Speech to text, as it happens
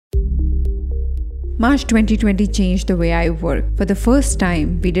March 2020 changed the way I work. For the first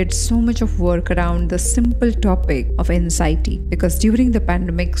time, we did so much of work around the simple topic of anxiety because during the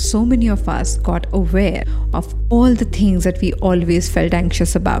pandemic, so many of us got aware of all the things that we always felt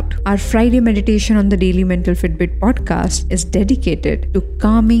anxious about. Our Friday meditation on the Daily Mental Fitbit podcast is dedicated to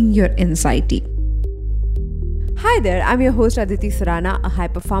calming your anxiety. Hi there, I'm your host Aditi Surana, a high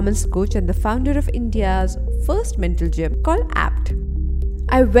performance coach and the founder of India's first mental gym called APT.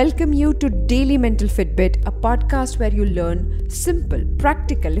 I welcome you to Daily Mental Fitbit, a podcast where you learn simple,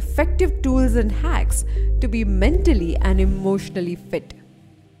 practical, effective tools and hacks to be mentally and emotionally fit.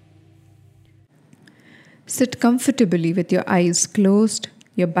 Sit comfortably with your eyes closed,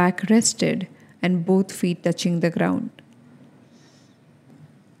 your back rested, and both feet touching the ground.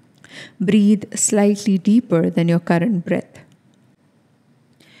 Breathe slightly deeper than your current breath.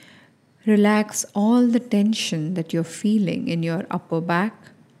 Relax all the tension that you're feeling in your upper back,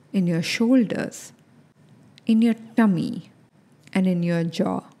 in your shoulders, in your tummy, and in your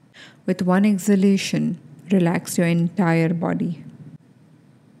jaw. With one exhalation, relax your entire body.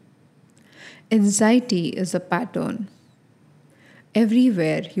 Anxiety is a pattern.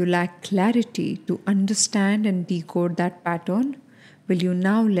 Everywhere you lack clarity to understand and decode that pattern, will you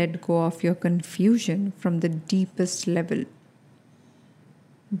now let go of your confusion from the deepest level?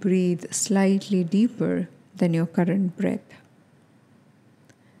 Breathe slightly deeper than your current breath.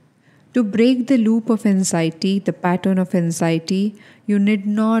 To break the loop of anxiety, the pattern of anxiety, you need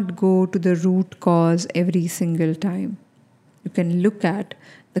not go to the root cause every single time. You can look at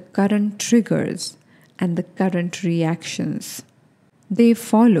the current triggers and the current reactions. They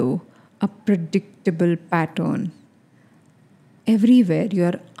follow a predictable pattern. Everywhere you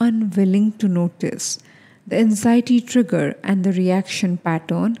are unwilling to notice the anxiety trigger and the reaction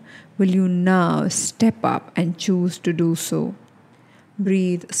pattern, will you now step up and choose to do so?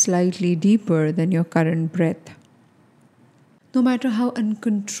 Breathe slightly deeper than your current breath. No matter how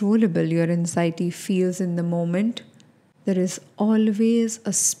uncontrollable your anxiety feels in the moment, there is always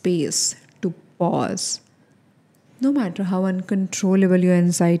a space to pause. No matter how uncontrollable your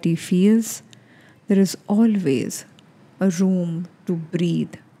anxiety feels, there is always a room to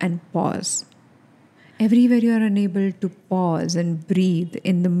breathe and pause. Everywhere you are unable to pause and breathe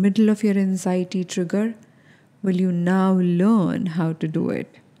in the middle of your anxiety trigger, will you now learn how to do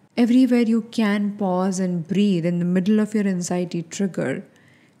it? Everywhere you can pause and breathe in the middle of your anxiety trigger,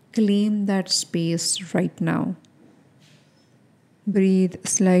 claim that space right now. Breathe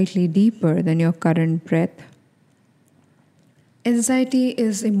slightly deeper than your current breath. Anxiety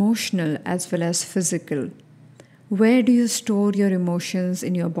is emotional as well as physical. Where do you store your emotions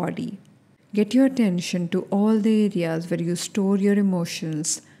in your body? Get your attention to all the areas where you store your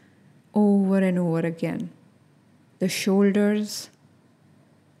emotions over and over again. The shoulders,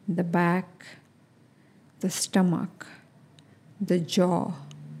 the back, the stomach, the jaw.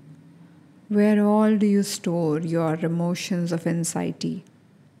 Where all do you store your emotions of anxiety?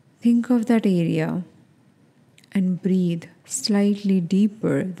 Think of that area and breathe slightly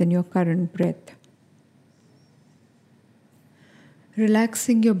deeper than your current breath.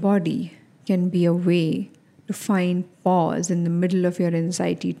 Relaxing your body can be a way to find pause in the middle of your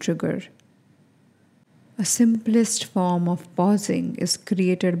anxiety trigger. A simplest form of pausing is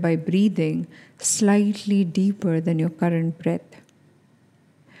created by breathing slightly deeper than your current breath.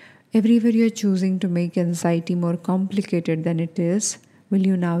 Everywhere you're choosing to make anxiety more complicated than it is, will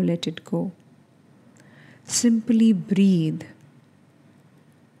you now let it go? Simply breathe.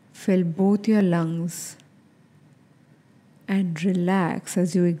 Fill both your lungs and relax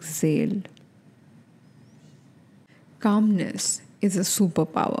as you exhale. Calmness is a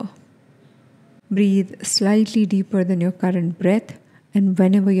superpower. Breathe slightly deeper than your current breath, and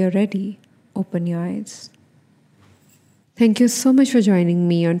whenever you're ready, open your eyes. Thank you so much for joining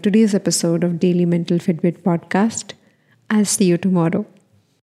me on today's episode of Daily Mental Fitbit podcast. I'll see you tomorrow.